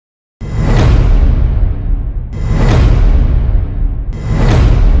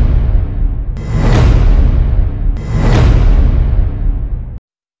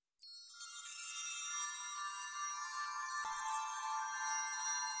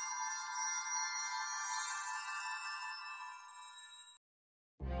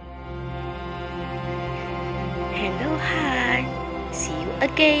Aloha. See you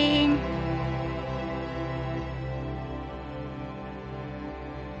again.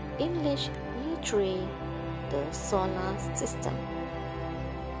 English Year 3, the Solar System.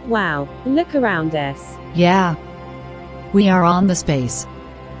 Wow, look around us. Yeah. We are on the space.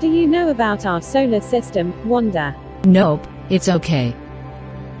 Do you know about our solar system, Wanda? Nope, it's okay.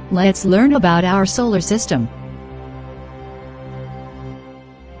 Let's learn about our solar system.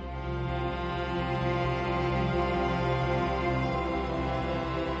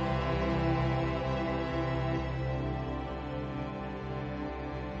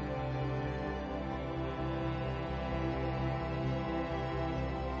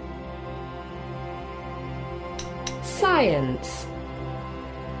 Science.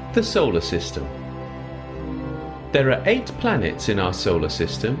 The solar system. There are 8 planets in our solar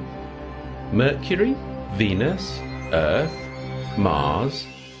system: Mercury, Venus, Earth, Mars,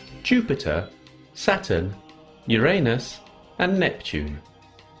 Jupiter, Saturn, Uranus, and Neptune.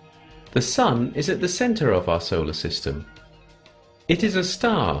 The Sun is at the center of our solar system. It is a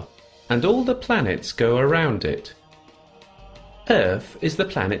star, and all the planets go around it. Earth is the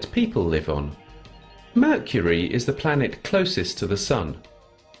planet people live on. Mercury is the planet closest to the Sun.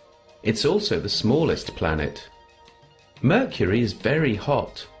 It's also the smallest planet. Mercury is very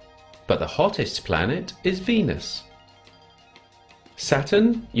hot, but the hottest planet is Venus.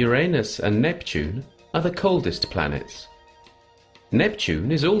 Saturn, Uranus, and Neptune are the coldest planets.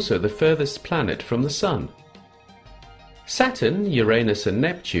 Neptune is also the furthest planet from the Sun. Saturn, Uranus, and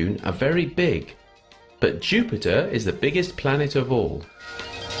Neptune are very big, but Jupiter is the biggest planet of all.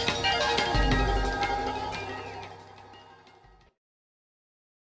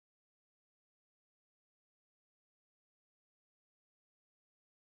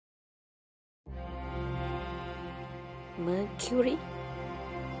 Mercury,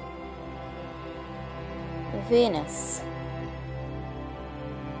 Venus,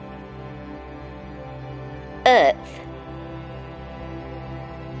 Earth,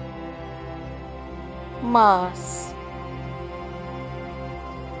 Mars,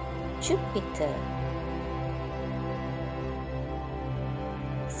 Jupiter,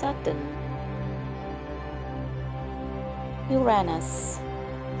 Saturn, Uranus,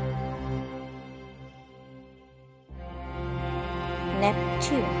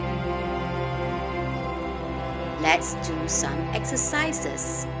 Neptune. Let's do some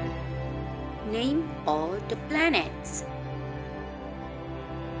exercises. Name all the planets.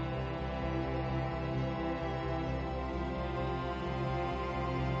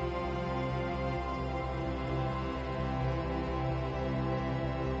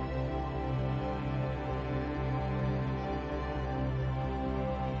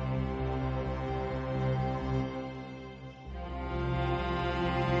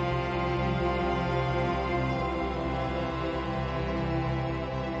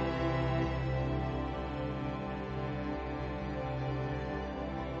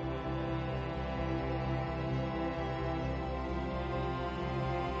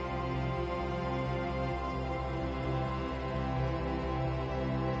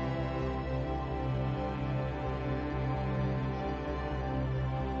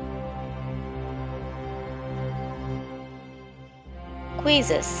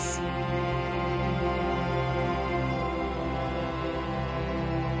 Quizziz.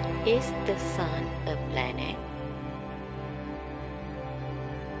 Is the Sun a planet?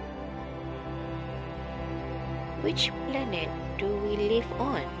 Which planet do we live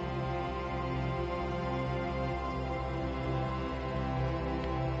on?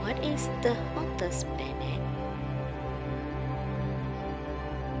 What is the hottest planet?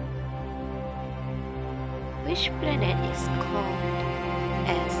 Which planet is called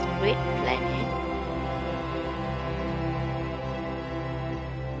as red planet?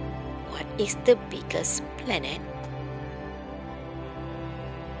 What is the biggest planet?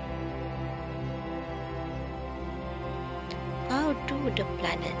 How do the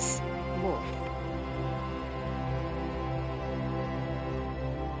planets move?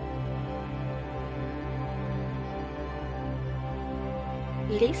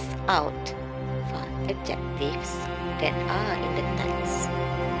 List out 5 adjectives that are in the text.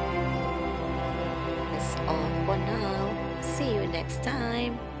 That's all for now. See you next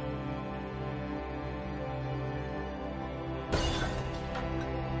time.